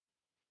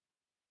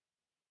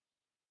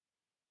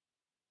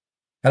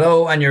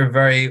Hello, and you're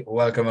very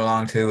welcome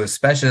along to a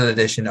special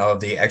edition of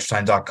the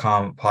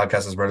ExtraTime.com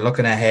podcast as we're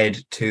looking ahead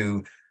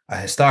to a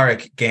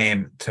historic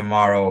game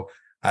tomorrow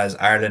as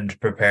Ireland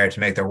prepare to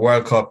make their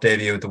World Cup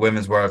debut at the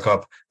Women's World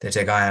Cup. They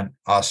take on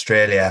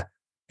Australia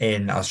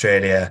in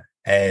Australia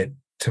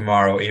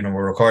tomorrow. Even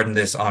we're recording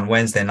this on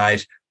Wednesday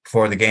night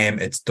before the game.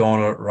 It's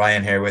Donal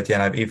Ryan here with you,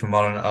 and I have Aoife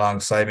Mullen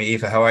alongside me.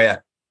 Aoife, how are you?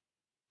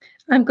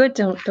 I'm good,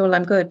 Dole.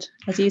 I'm good.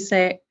 As you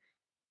say,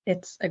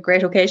 it's a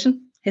great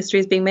occasion.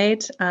 History is being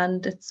made,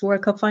 and it's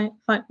World Cup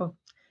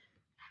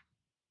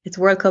it's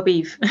World Cup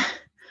Eve.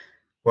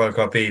 World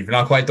Cup Eve,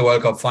 not quite the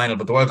World Cup final,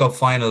 but the World Cup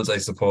finals, I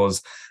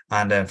suppose,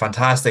 and a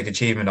fantastic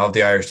achievement of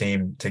the Irish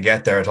team to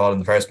get there at all in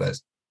the first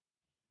place.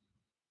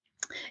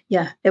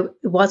 Yeah, it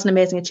was an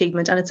amazing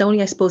achievement, and it's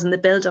only, I suppose, in the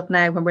build-up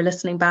now when we're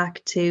listening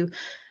back to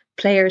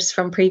players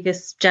from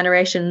previous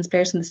generations,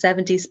 players from the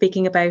 70s,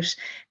 speaking about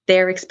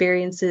their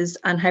experiences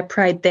and how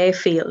proud they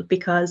feel.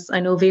 Because I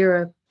know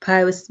Vera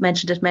Pauw has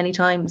mentioned it many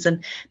times,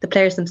 and the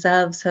players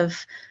themselves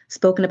have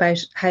spoken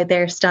about how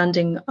they're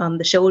standing on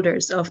the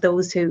shoulders of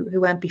those who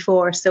went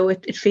before. So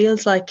it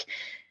feels like,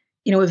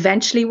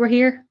 eventually we're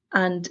here,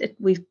 and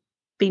we've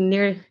been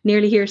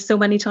nearly here so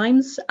many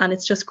times, and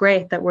it's just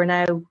great that we're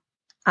now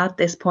at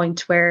this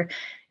point where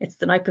it's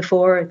the night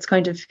before. It's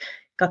kind of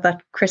got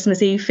that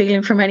Christmas Eve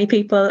feeling for many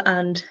people,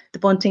 and the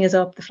bunting is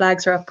up, the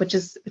flags are up, which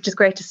is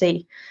great to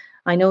see.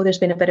 I know there's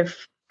been a bit of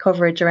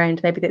coverage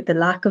around maybe the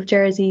lack of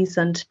jerseys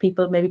and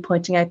people maybe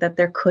pointing out that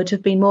there could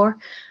have been more,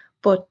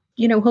 but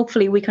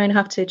hopefully we kind of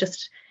have to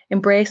just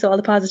embrace all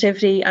the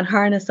positivity and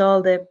harness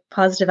all the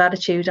positive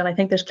attitude, and I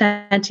think there's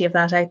plenty of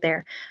that out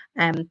there.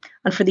 And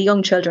for the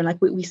young children,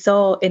 like we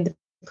saw in the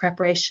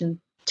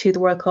preparation to the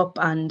World Cup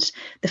and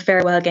the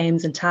farewell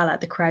games in Tallaght,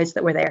 the crowds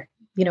that were there,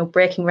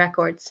 breaking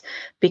records,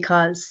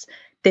 because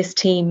this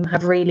team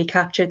have really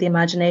captured the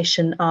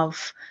imagination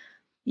of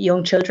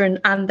young children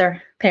and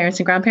their parents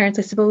and grandparents,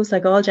 I suppose,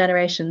 like all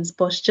generations.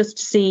 But just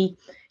to see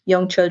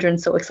young children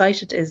so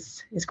excited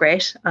is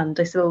great. And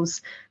I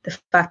suppose the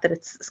fact that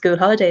it's school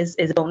holidays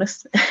is a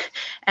bonus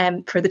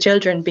for the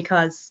children,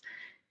 because,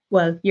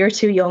 well, you're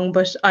too young,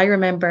 but I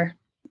remember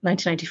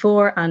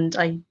 1994, and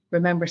I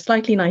remember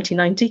slightly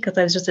 1990 because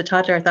I was just a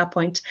toddler at that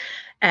point.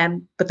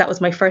 But that was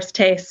my first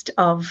taste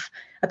of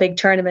a big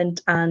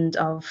tournament and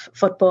of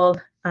football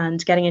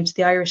and getting into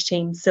the Irish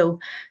team. So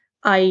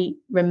I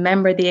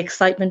remember the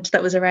excitement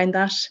that was around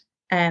that.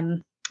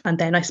 And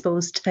then I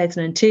suppose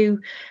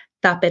 2002,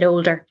 that bit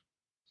older.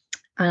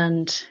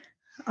 And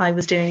I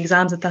was doing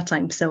exams at that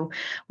time, so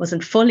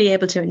wasn't fully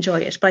able to enjoy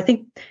it. But I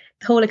think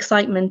the whole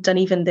excitement, and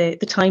even the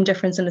time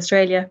difference in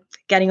Australia,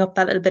 getting up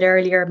that little bit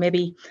earlier,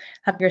 maybe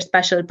having your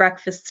special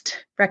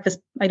breakfast.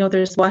 I know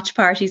there's watch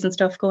parties and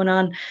stuff going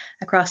on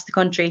across the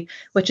country,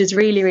 which is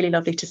really, really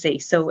lovely to see.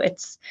 So it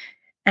is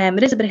a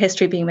bit of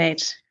history being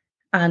made.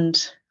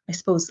 And I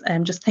suppose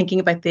just thinking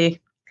about the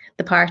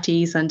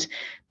parties and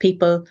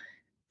people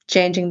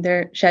changing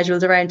their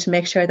schedules around to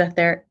make sure that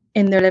they're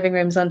in their living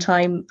rooms on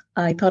time.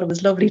 I thought it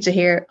was lovely to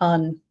hear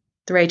on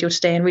the radio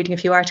today, and reading a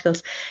few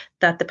articles,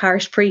 that the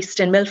parish priest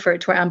in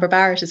Milford, where Amber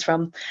Barrett is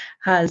from,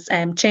 has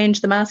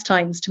changed the mass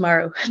times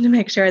tomorrow to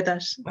make sure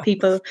that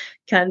people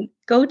can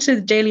go to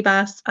the daily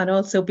mass and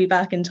also be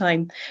back in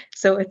time.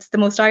 So it's the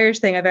most Irish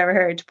thing I've ever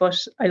heard,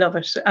 but I love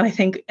it. And I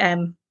think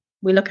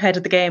we look ahead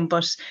at the game,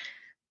 but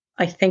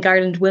I think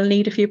Ireland will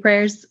need a few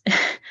prayers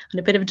and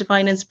a bit of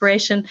divine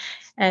inspiration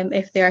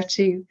if they are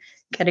to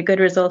get a good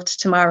result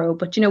tomorrow.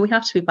 But, we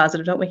have to be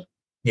positive, don't we?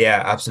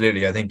 Yeah,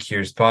 absolutely. I think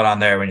you're spot on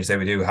there when you say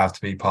we do have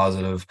to be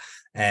positive.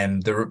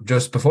 And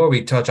just before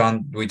we touch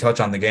on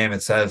the game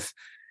itself,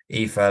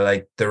 Aoife,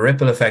 like the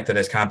ripple effect of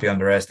this can't be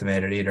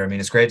underestimated either. I mean,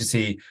 it's great to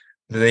see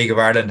the League of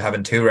Ireland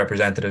having two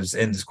representatives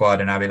in the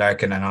squad, in Abby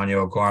Larkin and Anya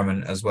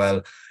O'Gorman as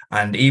well.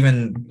 And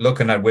even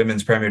looking at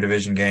women's Premier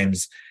Division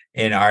games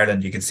in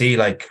Ireland, you can see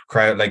like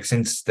crowd, like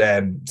since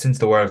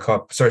the World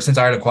Cup, sorry, since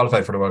Ireland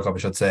qualified for the World Cup, I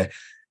should say.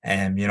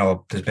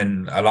 There's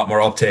been a lot more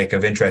uptake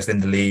of interest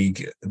in the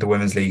league, the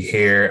women's league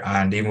here,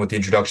 and even with the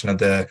introduction of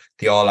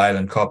the All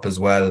Ireland Cup as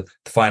well.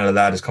 The final of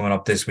that is coming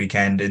up this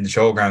weekend in the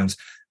showgrounds,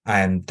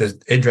 and there's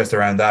interest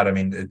around that. I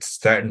mean, it's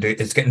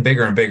getting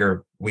bigger and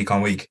bigger week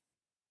on week.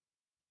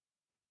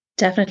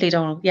 Definitely,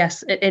 Donald.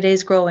 Yes, it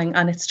is growing,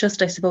 and it's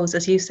just, I suppose,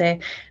 as you say,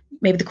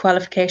 maybe the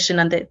qualification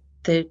and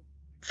the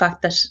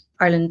fact that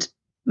Ireland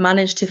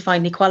managed to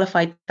finally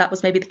qualify. That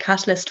was maybe the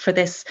catalyst for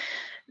this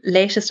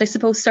latest, I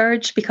suppose,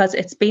 surge, because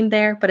it's been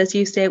there. But as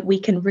you say, we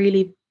can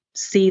really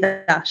see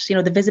that,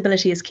 the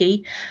visibility is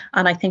key.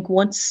 And I think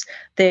once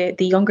the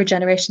younger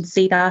generation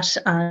see that,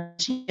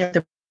 and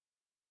they're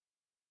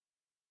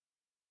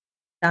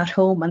at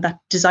home, and that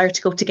desire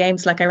to go to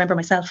games, like I remember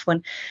myself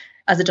when,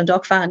 as a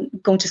Dundalk fan,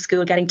 going to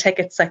school, getting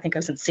tickets. I think I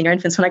was in senior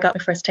infants when I got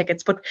my first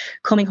tickets, but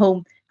coming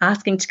home,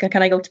 asking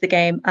can I go to the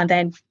game, and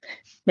then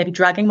maybe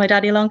dragging my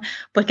daddy along,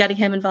 but getting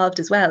him involved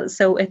as well.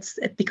 So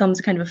it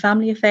becomes kind of a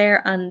family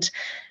affair. And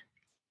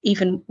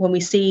even when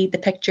we see the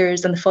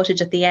pictures and the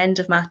footage at the end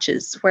of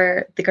matches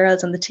where the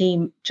girls on the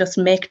team just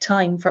make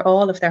time for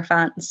all of their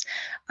fans.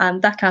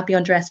 And that can't be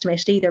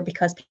underestimated either,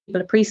 because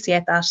people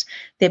appreciate that,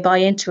 they buy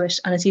into it.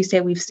 And as you say,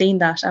 we've seen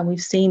that, and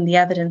we've seen the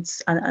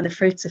evidence and the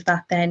fruits of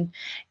that then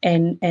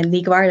in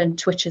League of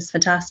Ireland, which is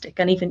fantastic.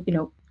 And even,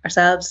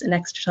 ourselves in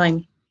Extra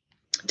Time,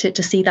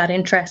 to see that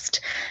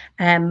interest,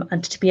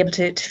 and to be able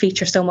to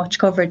feature so much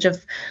coverage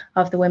of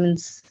the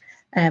women's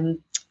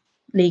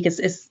league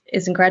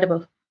is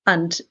incredible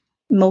and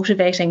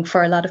motivating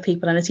for a lot of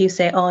people. And as you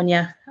say,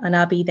 Anya and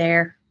Abby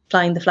there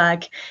flying the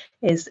flag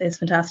is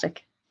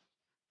fantastic.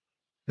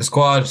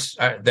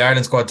 The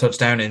Ireland squad touched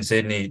down in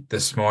Sydney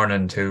this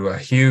morning to a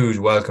huge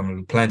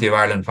welcome. Plenty of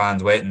Ireland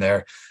fans waiting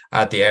there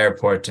at the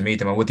airport to meet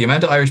them. And with the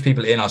amount of Irish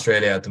people in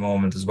Australia at the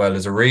moment as well,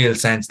 there's a real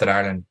sense that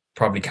Ireland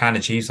probably can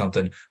achieve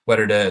something,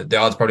 whether the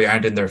odds probably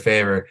aren't in their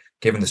favour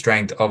given the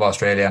strength of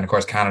Australia and of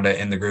course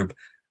Canada in the group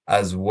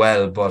as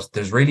well. But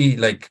there's really,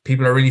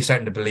 people are really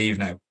starting to believe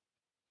now.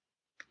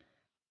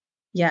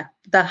 Yeah,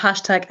 that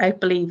hashtag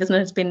outbelieve, isn't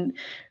it? It's been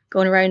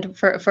going around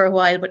for a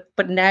while,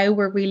 but now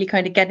we're really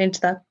kind of getting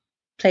into that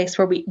place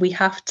where we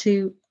have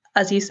to,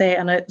 as you say,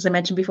 and as I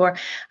mentioned before,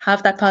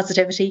 have that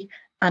positivity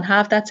and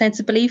have that sense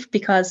of belief,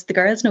 because the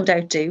girls no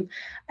doubt do.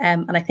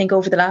 And I think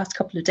over the last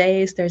couple of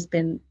days, there's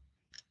been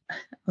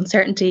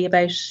uncertainty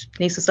about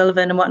Denise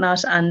O'Sullivan and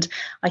whatnot, and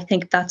I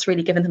think that's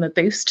really given them a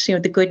boost. The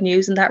good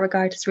news in that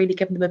regard has really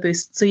given them a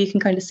boost, so you can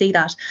kind of see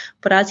that.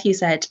 But as you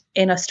said,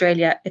 in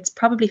Australia it's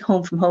probably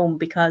home from home,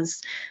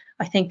 because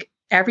I think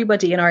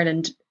everybody in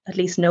Ireland at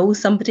least knows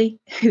somebody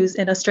who's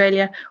in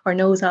Australia or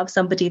knows of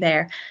somebody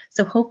there.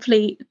 So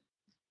hopefully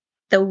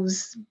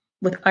those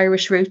with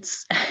Irish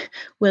roots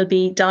will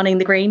be donning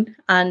the green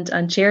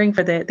and cheering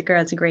for the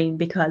girls in green,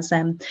 because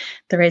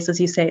there is,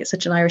 as you say,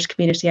 such an Irish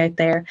community out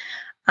there.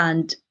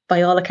 And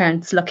by all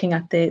accounts, looking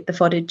at the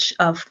footage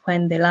of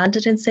when they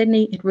landed in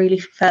Sydney, it really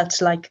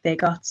felt like they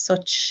got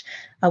such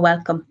a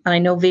welcome. And I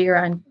know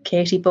Vera and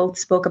Katie both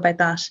spoke about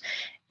that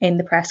in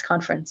the press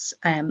conference,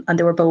 and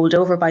they were bowled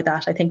over by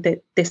that. I think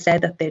that they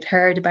said that they'd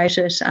heard about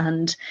it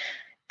and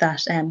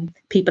that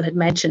people had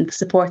mentioned the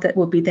support that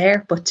would be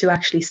there, but to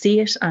actually see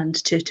it and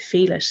to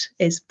feel it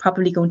is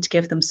probably going to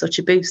give them such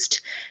a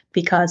boost,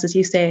 because, as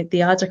you say,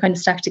 the odds are kind of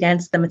stacked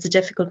against them. It's a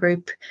difficult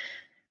group.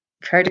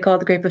 I've heard it called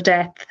the group of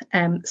death.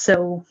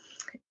 So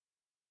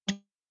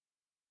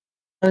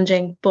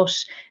challenging,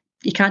 but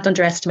you can't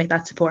underestimate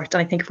that support.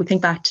 And I think if we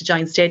think back to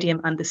Giant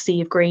Stadium and the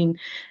sea of green,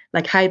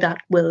 like how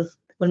that will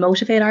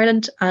motivate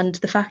Ireland, and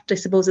the fact, I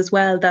suppose, as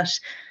well, that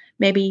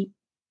maybe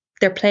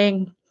they're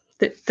playing,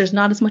 there's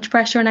not as much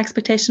pressure and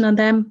expectation on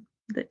them.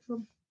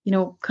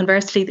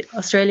 Conversely,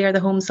 Australia are the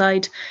home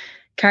side,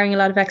 carrying a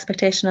lot of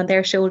expectation on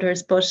their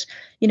shoulders. But,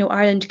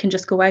 Ireland can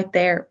just go out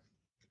there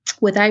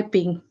without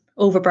being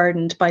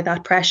overburdened by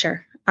that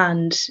pressure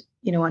and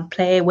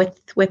play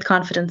with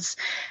confidence,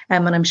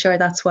 and I'm sure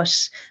that's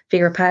what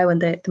Vera Pauw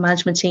and the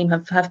management team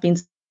have been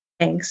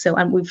saying. So,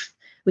 and we've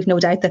no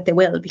doubt that they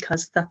will,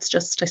 because that's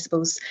just, I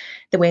suppose,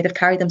 the way they've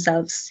carried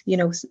themselves.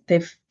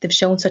 They've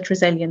shown such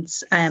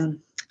resilience and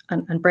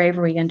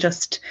bravery and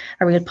just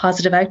a real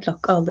positive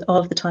outlook all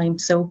of the time.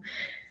 So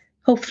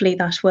hopefully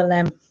that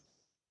will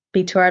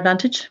be to our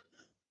advantage.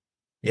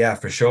 Yeah,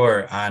 for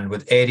sure. And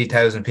with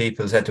 80,000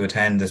 people set to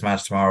attend this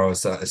match tomorrow, a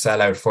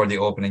sellout for the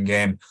opening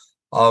game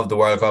of the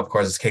World Cup. Of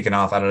course, it's kicking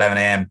off at 11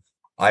 a.m.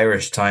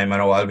 Irish time. I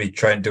know I'll be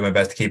trying to do my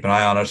best to keep an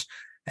eye on it.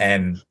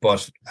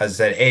 But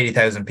as I said,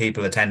 80,000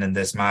 people attending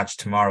this match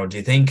tomorrow. Do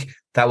you think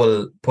that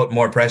will put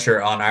more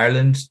pressure on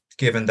Ireland,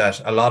 given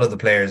that a lot of the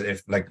players,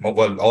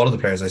 all of the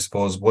players, I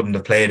suppose, wouldn't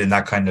have played in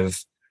that kind of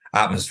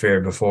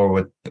atmosphere before,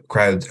 with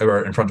crowds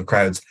or in front of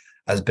crowds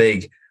as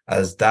big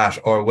as that?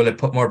 Or will it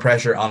put more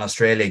pressure on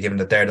Australia, given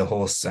that they're the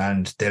hosts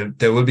and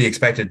they will be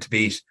expected to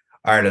beat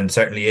Ireland,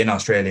 certainly in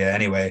Australia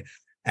anyway?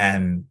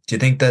 Do you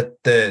think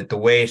that the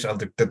weight of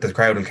the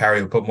crowd will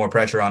carry will put more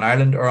pressure on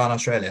Ireland or on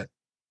Australia?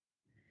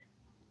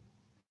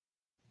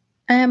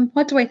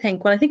 What do I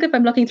think? Well, I think if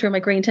I'm looking through my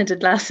green tinted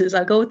glasses,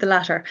 I'll go with the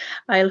latter.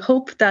 I'll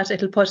hope that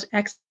it'll put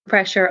extra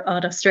pressure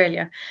on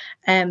Australia,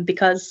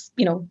 because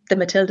the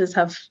Matildas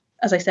have,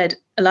 as I said,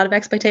 a lot of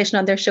expectation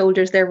on their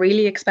shoulders. They're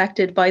really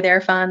expected by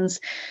their fans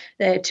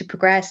to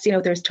progress.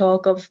 There's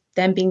talk of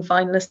them being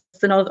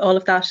finalists and all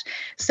of that.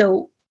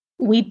 So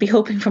we'd be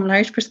hoping from an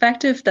Irish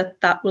perspective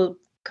that will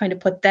kind of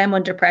put them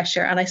under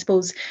pressure. And I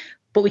suppose,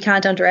 but we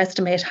can't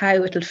underestimate how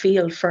it'll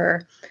feel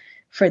for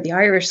the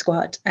Irish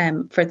squad,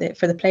 for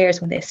the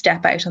players when they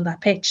step out on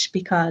that pitch,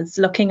 because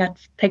looking at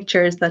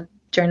pictures that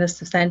journalists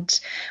have sent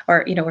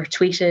or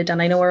tweeted,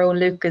 and I know our own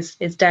Luke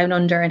is down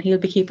under and he'll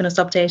be keeping us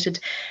updated,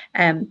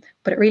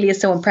 but it really is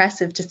so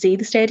impressive to see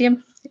the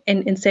stadium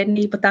in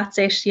Sydney, but that's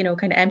it,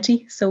 kind of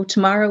empty. So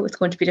tomorrow it's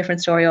going to be a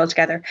different story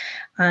altogether.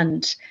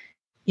 And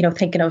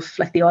thinking of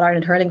like the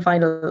All-Ireland hurling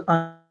final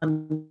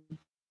on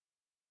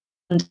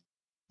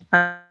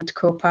and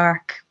Croke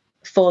Park,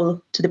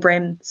 full to the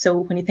brim. So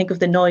when you think of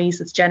the noise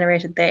that's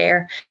generated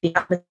there, the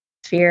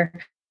atmosphere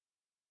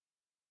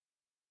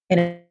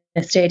in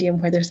a stadium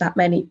where there's that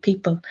many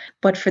people.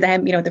 But for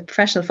them, you know, they're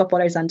professional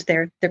footballers and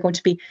they're going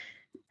to be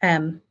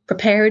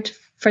prepared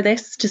for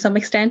this to some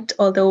extent.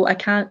 Although I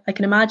can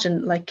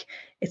imagine like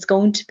it's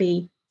going to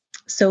be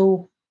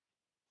so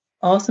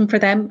awesome for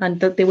them, and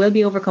that they will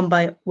be overcome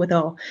with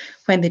awe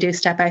when they do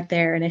step out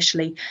there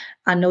initially.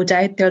 And no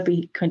doubt there'll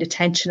be kind of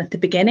tension at the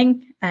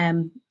beginning,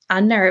 and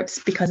nerves,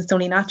 because it's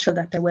only natural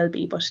that there will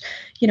be. But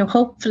you know,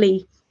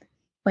 hopefully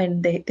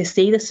when they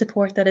see the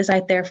support that is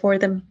out there for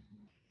them,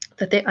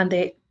 that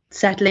they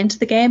settle into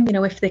the game, you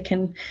know, if they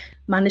can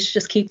manage to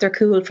just keep their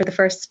cool for the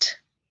first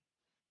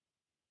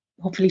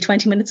hopefully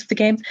 20 minutes of the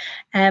game,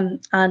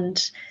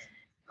 and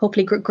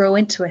hopefully grow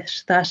into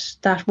it,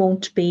 that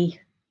won't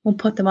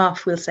put them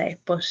off, we'll say.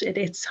 But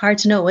it's hard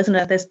to know, isn't it,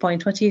 at this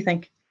point? What do you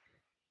think?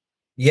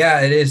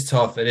 Yeah, it is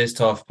tough. It is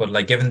tough. But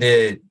like, given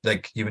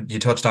you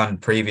touched on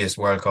previous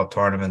World Cup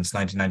tournaments,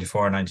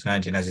 1994,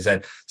 1990, and as you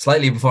said,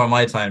 slightly before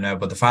my time now,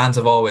 but the fans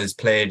have always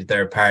played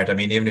their part. I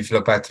mean, even if you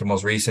look back to the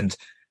most recent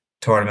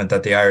tournament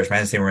that the Irish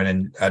men's team were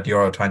in at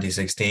Euro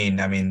 2016,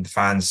 I mean, the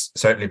fans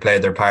certainly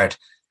played their part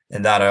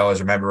in that. I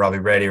always remember Robbie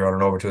Brady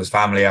running over to his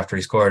family after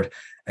he scored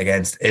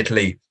against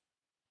Italy.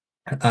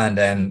 And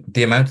then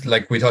the amount,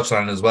 like we touched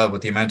on it as well,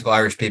 with the amount of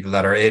Irish people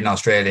that are in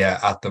Australia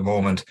at the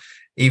moment,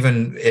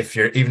 even if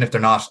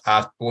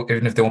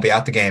they won't be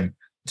at the game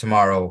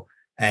tomorrow,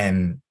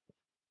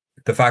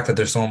 the fact that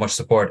there's so much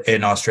support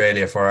in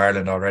Australia for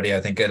Ireland already, I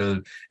think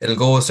it'll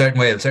go a certain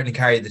way. It'll certainly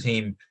carry the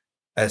team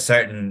a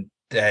certain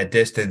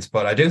distance,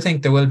 but I do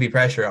think there will be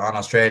pressure on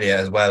Australia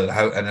as well.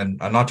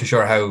 And I'm not too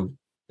sure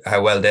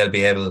how well they'll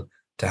be able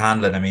to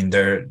handle it. I mean,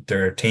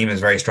 their team is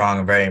very strong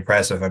and very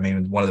impressive. I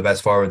mean, one of the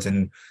best forwards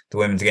in the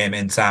women's game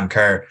in Sam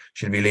Kerr,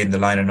 she'll be leading the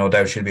line, and no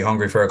doubt she'll be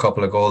hungry for a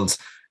couple of goals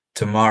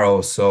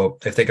tomorrow. So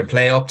if they can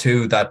play up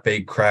to that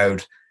big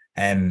crowd,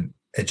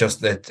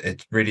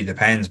 it really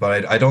depends.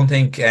 But I don't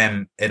think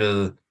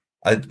it'll,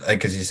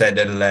 like as you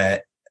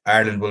said,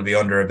 Ireland will be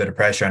under a bit of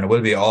pressure, and it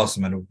will be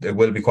awesome, and it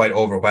will be quite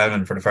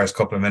overwhelming for the first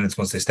couple of minutes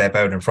once they step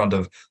out in front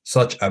of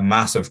such a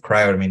massive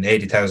crowd. I mean,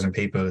 80,000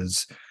 people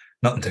is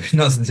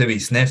nothing to be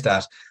sniffed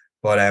at.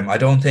 But I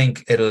don't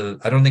think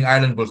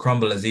Ireland will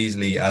crumble as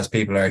easily as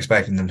people are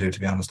expecting them to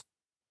be honest.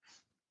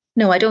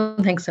 No, I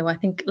don't think so. I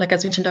think, like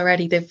as mentioned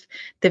already,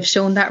 they've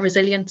shown that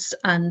resilience,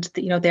 and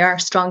you know, they are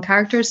strong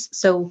characters.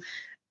 So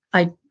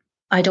I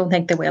don't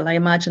think they will. I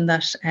imagine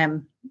that,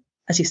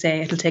 as you say,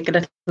 it'll take a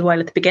little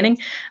while at the beginning,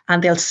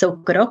 and they'll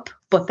soak it up,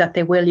 but that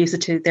they will use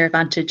it to their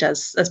advantage,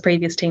 as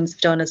previous teams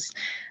have done,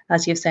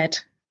 as you've said.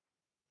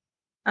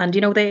 And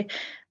you know,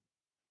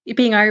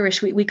 being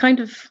Irish, we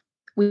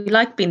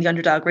like being the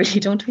underdog, really,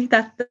 don't we?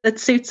 That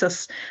suits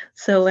us.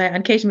 So,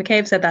 and Katie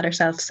McCabe said that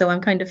herself. So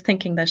I'm kind of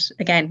thinking that,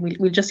 again,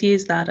 we'll just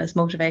use that as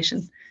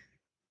motivation.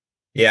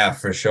 Yeah,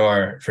 for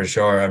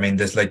sure. I mean,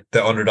 this, like,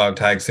 the underdog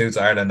tag suits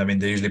Ireland. I mean,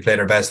 they usually play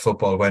their best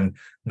football when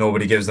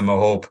nobody gives them a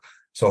hope.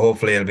 So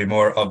hopefully it'll be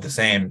more of the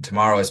same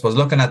tomorrow. I suppose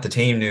looking at the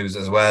team news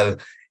as well,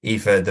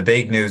 Aoife, the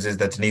big news is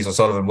that Denise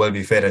O'Sullivan will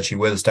be fit and she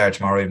will start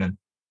tomorrow evening.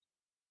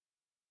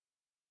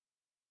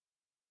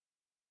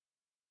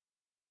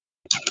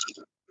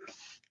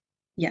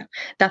 Yeah,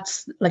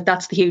 that's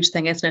the huge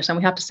thing, isn't it? And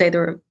we have to say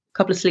there were a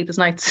couple of sleepless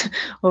nights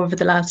over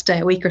the last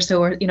week or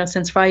so, or you know,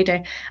 since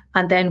Friday.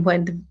 And then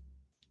when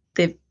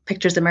the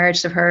pictures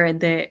emerged of her in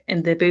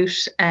the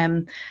boot,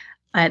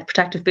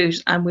 protective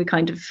boot, and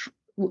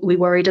we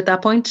worried at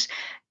that point.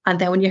 And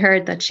then when you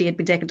heard that she had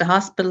been taken to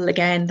hospital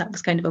again, that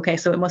was kind of okay.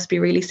 So it must be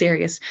really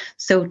serious.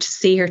 So to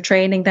see her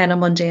training then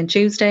on Monday and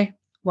Tuesday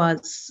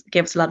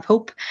gave us a lot of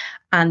hope.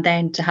 And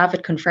then to have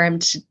it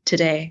confirmed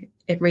today,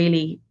 I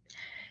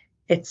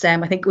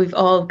think we've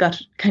all got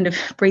kind of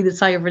breathed a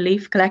sigh of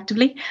relief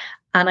collectively.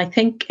 And I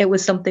think it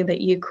was something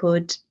that you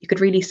could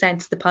really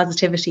sense the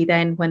positivity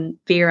then when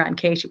Vera and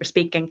Katie were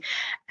speaking.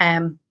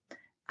 And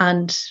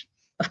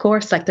of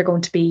course, like, they're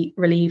going to be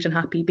relieved and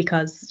happy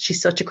because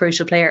she's such a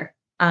crucial player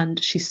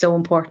and she's so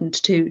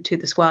important to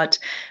the squad.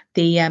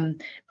 The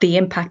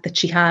impact that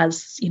she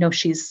has, you know,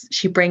 she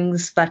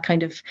brings that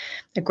kind of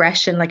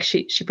aggression, like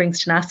she brings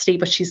tenacity,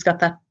 but she's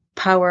got that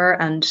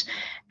power and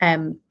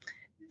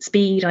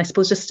speed, and I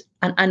suppose just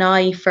an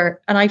eye for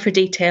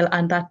detail,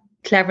 and that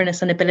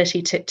cleverness and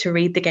ability to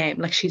read the game.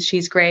 Like,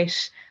 she's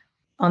great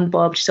on the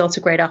ball, but she's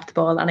also great off the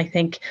ball. And I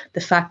think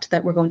the fact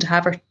that we're going to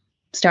have her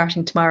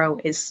starting tomorrow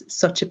is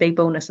such a big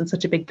bonus and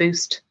such a big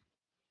boost.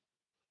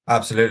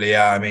 Absolutely,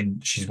 yeah. I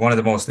mean, she's one of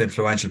the most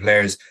influential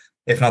players,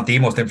 if not the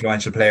most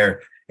influential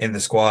player in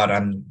the squad,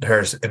 and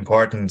her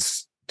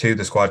importance to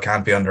the squad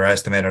can't be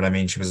underestimated. I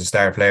mean, she was a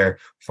star player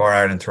for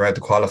Ireland throughout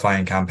the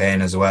qualifying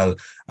campaign as well,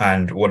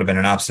 and would have been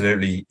an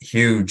absolutely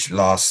huge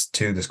loss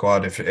to the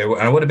squad it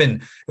would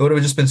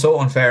have just been so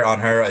unfair on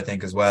her, I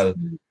think, as well,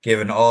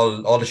 given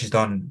all that she's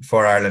done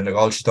for Ireland,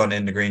 all she's done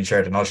in the green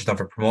shirt, and all she's done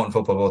for promoting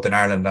football both in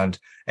Ireland and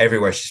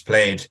everywhere she's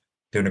played,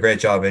 doing a great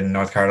job in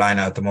North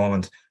Carolina at the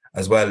moment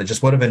as well. It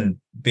just would have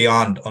been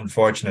beyond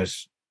unfortunate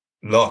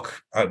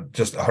luck,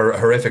 just a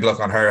horrific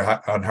luck on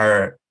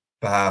her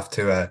behalf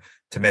to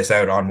miss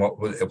out on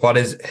what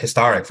is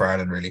historic for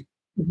Ireland, really.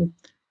 Mm-hmm.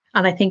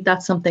 And I think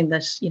that's something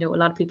that, a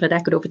lot of people had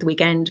echoed over the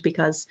weekend,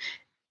 because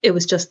it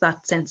was just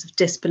that sense of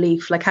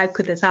disbelief. Like, how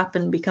could this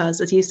happen?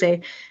 Because, as you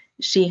say,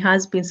 she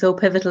has been so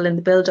pivotal in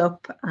the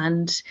build-up,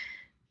 and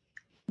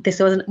this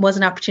was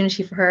an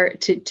opportunity for her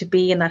to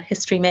be in that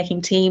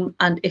history-making team.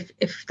 And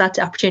if that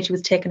opportunity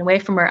was taken away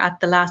from her at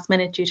the last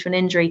minute due to an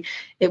injury,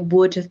 it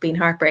would have been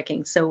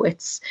heartbreaking. So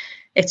it's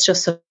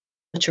just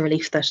such a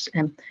relief that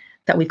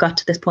that we've got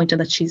to this point, and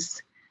that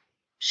she's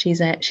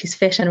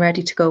fit and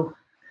ready to go,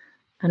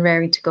 and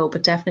raring to go.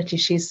 But definitely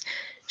she's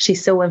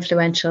so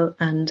influential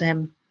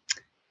and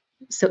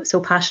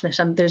so passionate.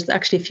 And there's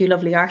actually a few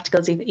lovely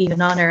articles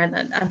even on her,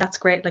 and that's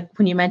great. Like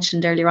when you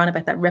mentioned earlier on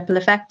about that ripple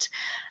effect,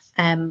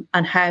 and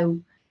how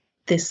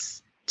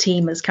this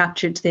team has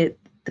captured the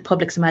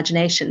public's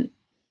imagination,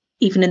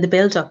 even in the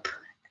build-up,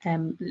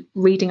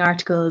 reading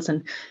articles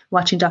and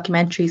watching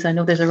documentaries. I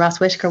know there's a Ross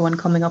Whitaker one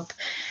coming up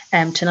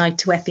tonight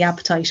to whet the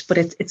appetite, but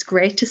it's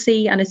great to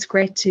see, and it's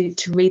great to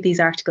read these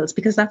articles,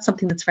 because that's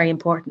something that's very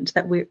important,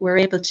 that we're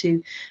able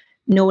to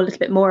know a little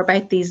bit more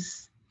about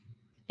these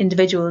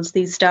individuals,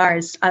 these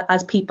stars,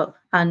 as people,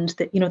 and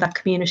that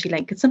community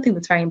link. It's something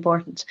that's very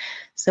important.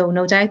 So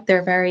no doubt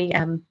they're very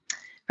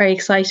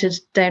excited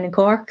down in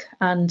Cork,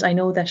 and I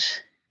know that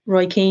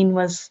Roy Keane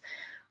was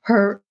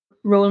her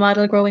role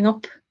model growing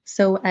up.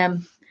 So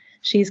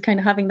she's kind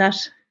of having that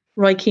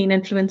Roy Keane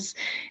influence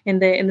in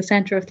the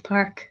centre of the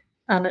park,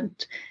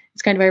 and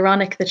it's kind of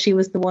ironic that she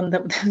was the one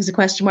that there was a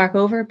question mark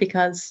over,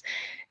 because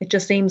it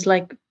just seems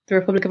like the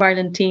Republic of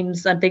Ireland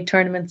teams and big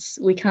tournaments,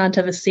 we can't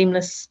have a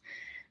seamless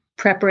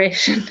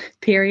preparation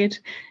period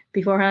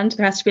beforehand.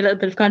 There has to be a little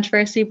bit of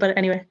controversy, but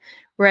anyway,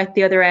 we're at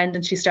the other end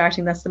and she's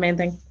starting. That's the main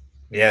thing.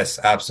 Yes,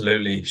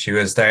 absolutely. She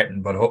was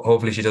starting, but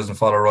hopefully she doesn't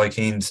follow Roy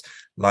Keane's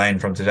line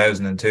from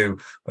 2002.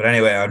 But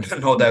anyway,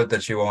 I've no doubt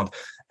that she won't.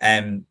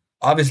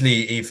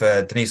 Obviously,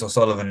 Aoife, Denise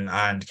O'Sullivan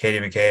and Katie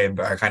McCabe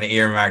are kind of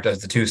earmarked as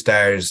the two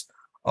stars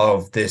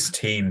of this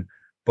team.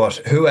 But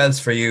who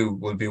else for you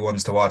will be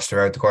ones to watch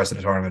throughout the course of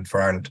the tournament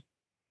for Ireland?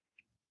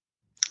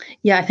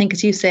 Yeah, I think,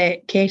 as you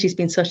say, Katie's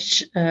been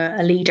such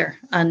a leader,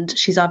 and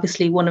she's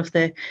obviously one of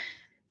the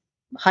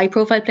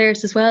high-profile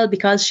players as well,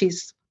 because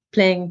she's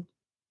playing,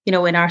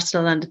 in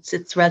Arsenal, and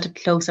it's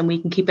relatively close, and we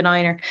can keep an eye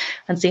on her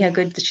and see how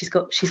good that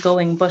she's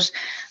going. But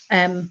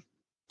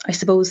I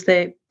suppose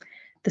the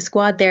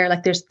squad there,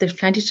 like there's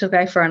plenty to look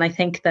out for, and I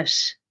think that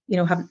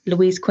have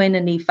Louise Quinn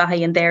and Niamh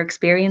Fahey and their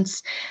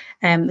experience,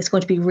 it's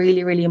going to be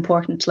really, really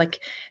important.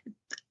 Like,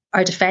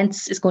 our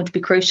defence is going to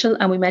be crucial,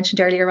 and we mentioned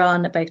earlier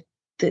on about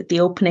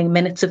the opening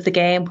minutes of the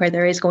game, where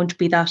there is going to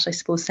be that, I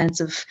suppose, sense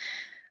of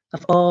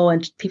awe,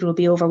 and people will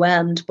be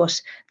overwhelmed,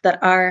 but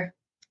that our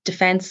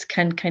defence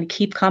can kind of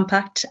keep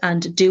compact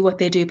and do what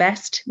they do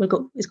best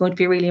is going to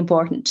be really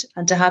important.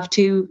 And to have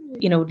two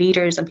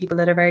leaders and people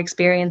that are very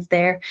experienced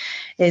there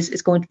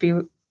is going to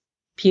be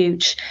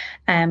huge.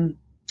 I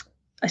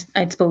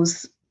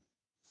suppose,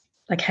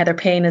 like Heather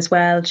Payne as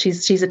well,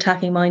 she's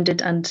attacking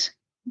minded, and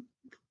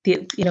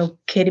Katie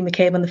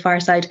McCabe on the far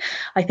side,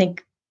 I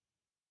think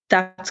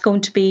that's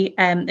going to be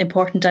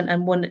important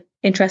and one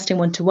interesting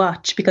one to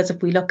watch, because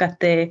if we look at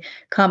the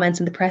comments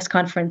in the press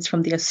conference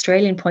from the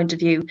Australian point of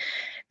view,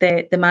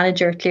 the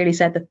manager clearly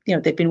said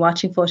that they've been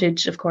watching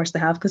footage. Of course they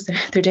have, because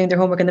they're doing their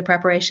homework in the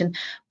preparation,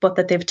 but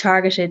that they've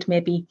targeted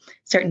maybe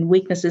certain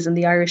weaknesses in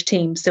the Irish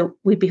team. So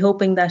we'd be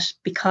hoping that,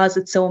 because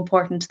it's so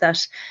important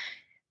that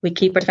we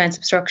keep our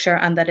defensive structure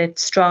and that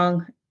it's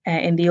strong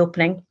in the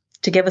opening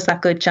to give us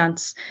that good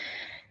chance.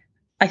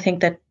 I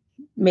think that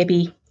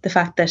maybe the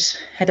fact that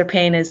Heather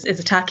Payne is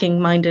attacking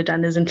minded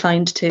and is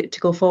inclined to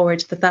go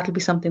forward, that'll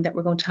be something that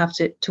we're going to have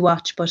to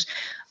watch. But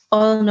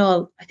all in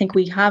all, I think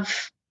we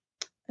have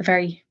a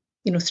very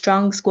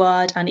strong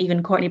squad, and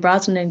even Courtney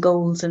Brosnan in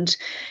goals, and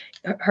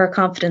her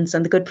confidence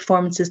and the good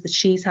performances that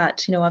she's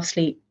had,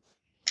 obviously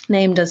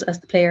named as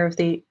the player of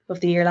the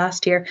year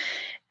last year,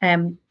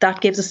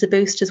 that gives us a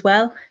boost as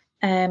well.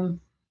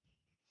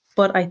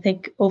 But I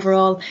think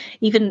overall,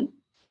 even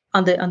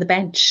on the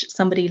bench,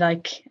 somebody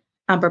like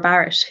Amber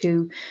Barrett,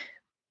 who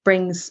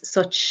brings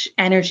such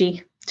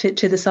energy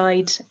to the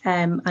side,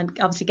 and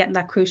obviously getting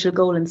that crucial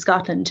goal in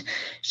Scotland,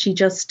 she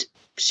just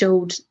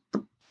showed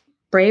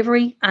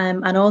bravery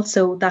and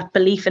also that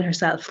belief in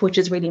herself, which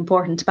is really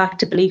important. Back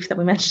to belief that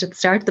we mentioned at the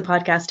start of the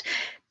podcast,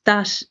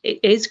 that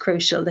is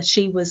crucial, that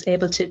she was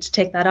able to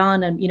take that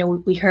on. And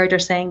we heard her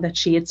saying that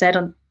she had said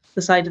on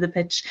the side of the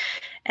pitch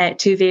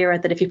to Vera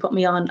that, if you put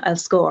me on, I'll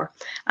score.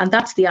 And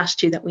that's the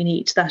attitude that we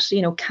need, that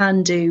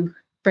can do,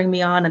 bring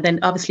me on. And then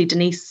obviously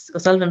Denise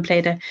O'Sullivan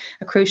played a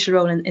crucial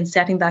role in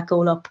setting that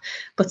goal up.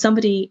 But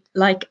somebody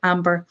like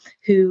Amber,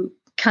 who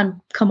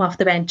can come off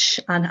the bench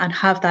and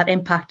have that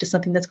impact, is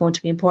something that's going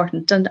to be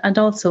important. And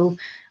also,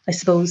 I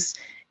suppose,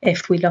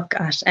 if we look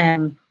at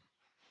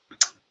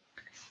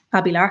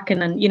Abby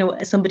Larkin,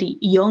 and somebody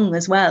young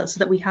as well, so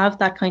that we have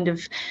that kind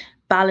of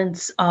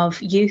balance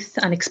of youth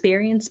and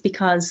experience,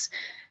 because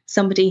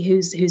somebody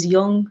who's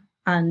young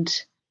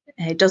and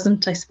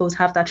doesn't, I suppose,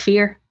 have that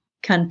fear,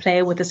 can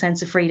play with a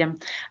sense of freedom,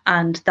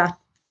 and that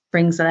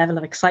brings a level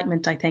of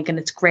excitement, I think, and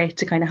it's great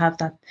to kind of have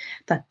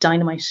that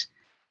dynamite.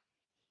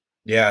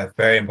 Yeah,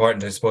 very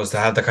important, I suppose, to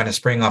have the kind of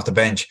spring off the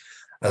bench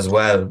as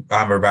well.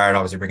 Amber Barrett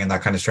obviously bringing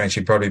that kind of strength.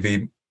 She'd probably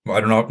be, I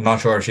don't know,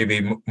 not sure if she'd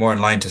be more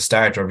in line to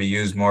start or be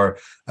used more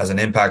as an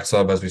impact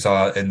sub, as we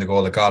saw in the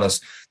goal that got us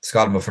to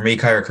Scotland. But for me,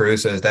 Kyra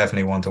Carusa is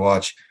definitely one to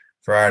watch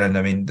for Ireland.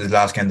 I mean, the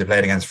last game they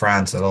played against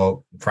France,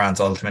 although France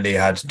ultimately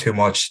had too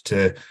much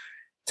to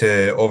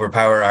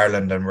overpower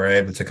Ireland and were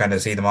able to kind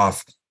of see them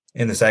off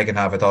in the second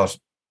half, I thought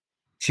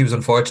she was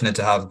unfortunate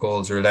to have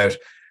goal ruled out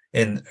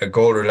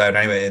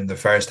anyway in the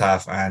first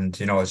half. And,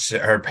 you know,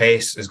 her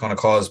pace is going to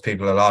cause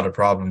people a lot of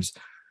problems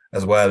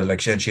as well. Like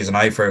she's an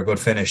eye for a good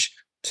finish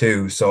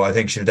too. So I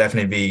think she'll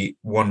definitely be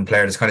one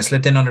player that's kind of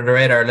slipped in under the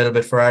radar a little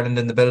bit for Ireland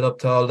in the build up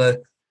to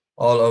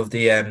all of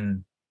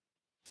the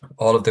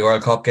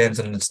World Cup games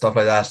and stuff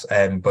like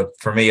that. But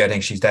for me, I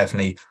think she's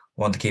definitely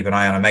one to keep an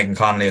eye on. And Megan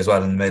Connolly as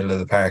well in the middle of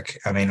the park.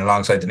 I mean,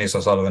 alongside Denise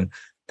O'Sullivan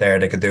there,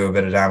 they could do a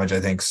bit of damage, I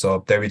think.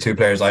 So there'll be two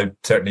players I'd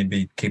certainly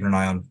be keeping an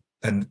eye on,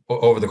 and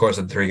over the course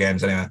of the 3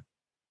 games anyway.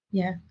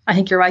 Yeah, I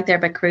think you're right there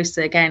about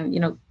Carusa again, you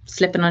know,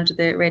 slipping under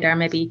the radar,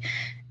 maybe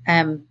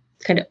kind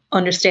of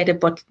understated,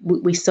 but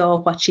we saw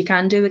what she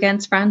can do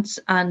against France.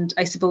 And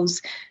I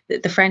suppose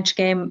the French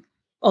game,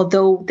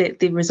 although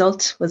the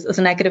result was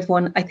a negative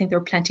one, I think there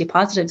were plenty of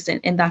positives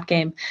in that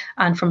game.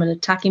 And from an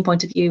attacking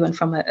point of view and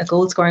from a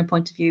goal scoring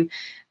point of view,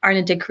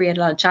 Ireland did create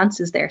a lot of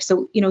chances there.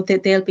 So, you know,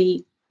 they'll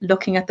be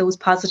looking at those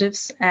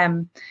positives,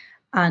 and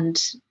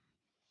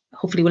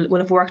hopefully we'll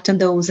have worked on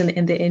those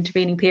in the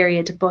intervening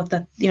period, but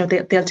that, you know,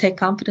 they'll take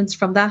confidence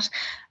from that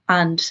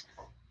and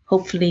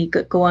hopefully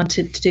go on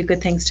to do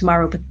good things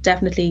tomorrow. But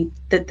definitely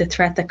the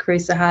threat that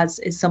Carusa has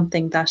is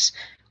something that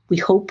we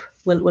hope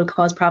will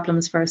cause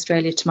problems for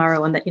Australia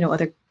tomorrow, and that, you know,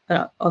 other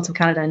also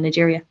Canada and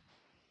Nigeria.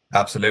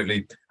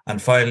 Absolutely.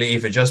 And finally,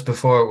 Aoife, just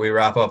before we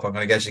wrap up, I'm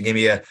going to get you to give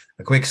me a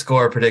quick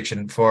score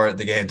prediction for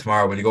the game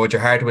tomorrow. Will you go with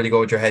your heart or will you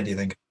go with your head, do you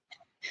think?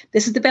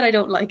 This is the bit I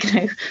don't like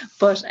now,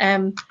 but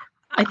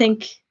I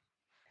think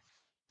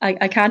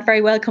I can't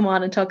very well come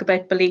on and talk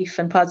about belief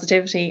and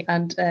positivity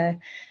and a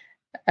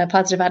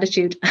positive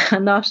attitude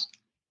and not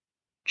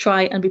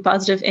try and be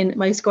positive in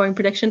my scoring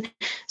prediction.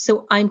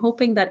 So I'm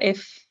hoping that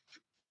if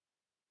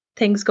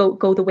things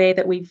go the way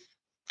that we've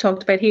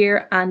talked about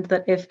here, and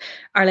that if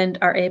Ireland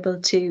are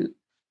able to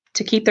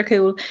keep their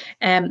cool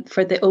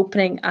for the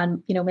opening,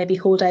 and, you know, maybe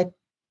hold out,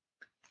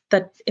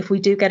 that if we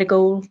do get a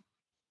goal,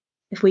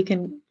 if we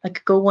can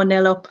like go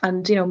 1-0 up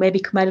and, you know, maybe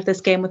come out of this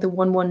game with a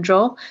 1-1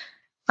 draw,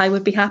 I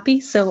would be happy.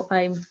 So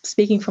I'm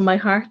speaking from my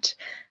heart,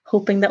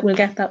 hoping that we'll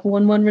get that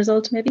 1-1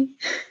 result maybe.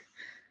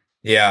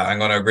 Yeah, I'm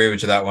going to agree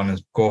with you that one.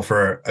 Is go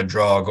for a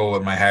draw, go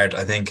with my heart.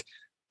 I think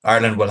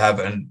Ireland will have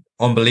an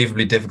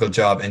unbelievably difficult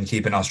job in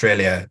keeping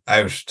Australia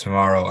out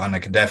tomorrow, and I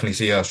can definitely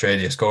see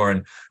Australia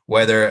scoring.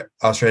 Whether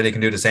Australia can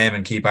do the same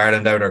and keep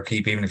Ireland out or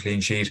keep even a clean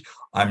sheet,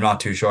 I'm not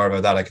too sure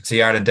about that. I can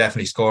see Ireland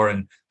definitely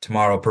scoring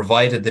tomorrow,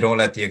 provided they don't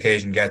let the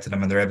occasion get to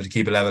them and they're able to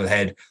keep a level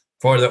head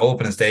for the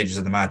opening stages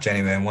of the match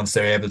anyway. And once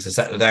they're able to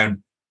settle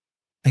down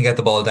and get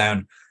the ball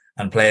down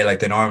and play like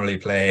they normally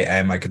play,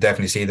 I could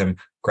definitely see them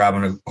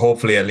grabbing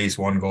hopefully at least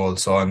 1 goal.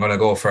 So I'm going to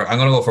go for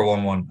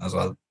 1-1 as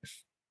well.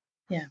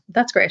 Yeah,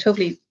 that's great.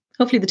 Hopefully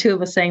the two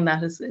of us saying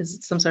that is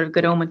some sort of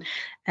good omen.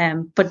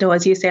 But no,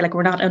 as you say, like,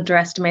 we're not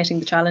underestimating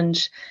the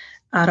challenge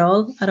at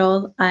all.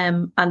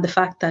 And the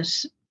fact that,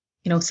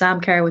 you know,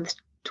 Sam Kerr with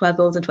 12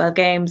 goals in 12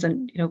 games,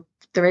 and, you know,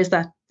 there is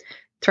that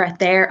threat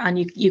there, and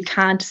you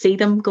can't see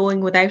them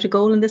going without a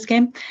goal in this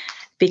game,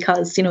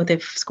 because, you know,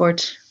 they've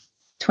scored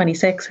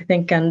 26, I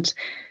think, and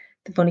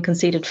they've only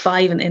conceded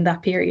 5 in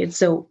that period.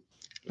 So,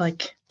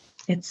 like,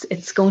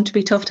 it's going to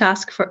be a tough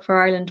task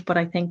for Ireland. But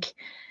I think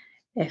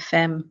if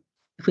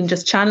we can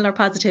just channel our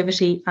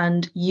positivity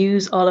and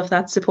use all of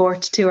that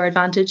support to our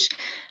advantage,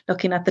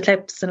 looking at the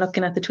clips and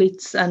looking at the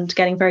tweets and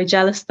getting very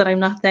jealous that I'm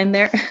not down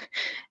there,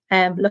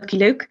 lucky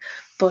Luke.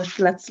 But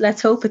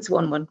let's hope it's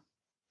 1-1.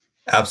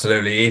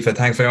 Absolutely. Aoife,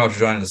 thanks very much for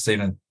joining us this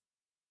evening.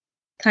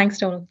 Thanks,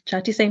 Donald.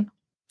 Chat to you soon.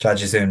 Chat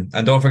to you soon.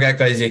 And don't forget,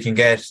 guys, you can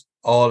get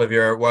all of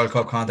your World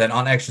Cup content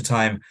on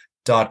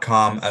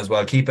extratime.com as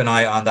well. Keep an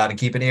eye on that and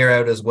keep an ear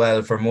out as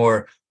well for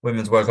more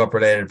Women's World Cup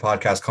related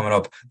podcasts coming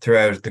up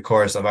throughout the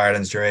course of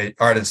Ireland's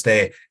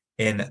stay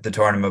in the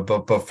tournament.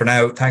 But for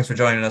now, thanks for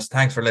joining us.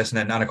 Thanks for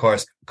listening. And of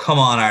course, come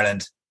on,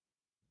 Ireland.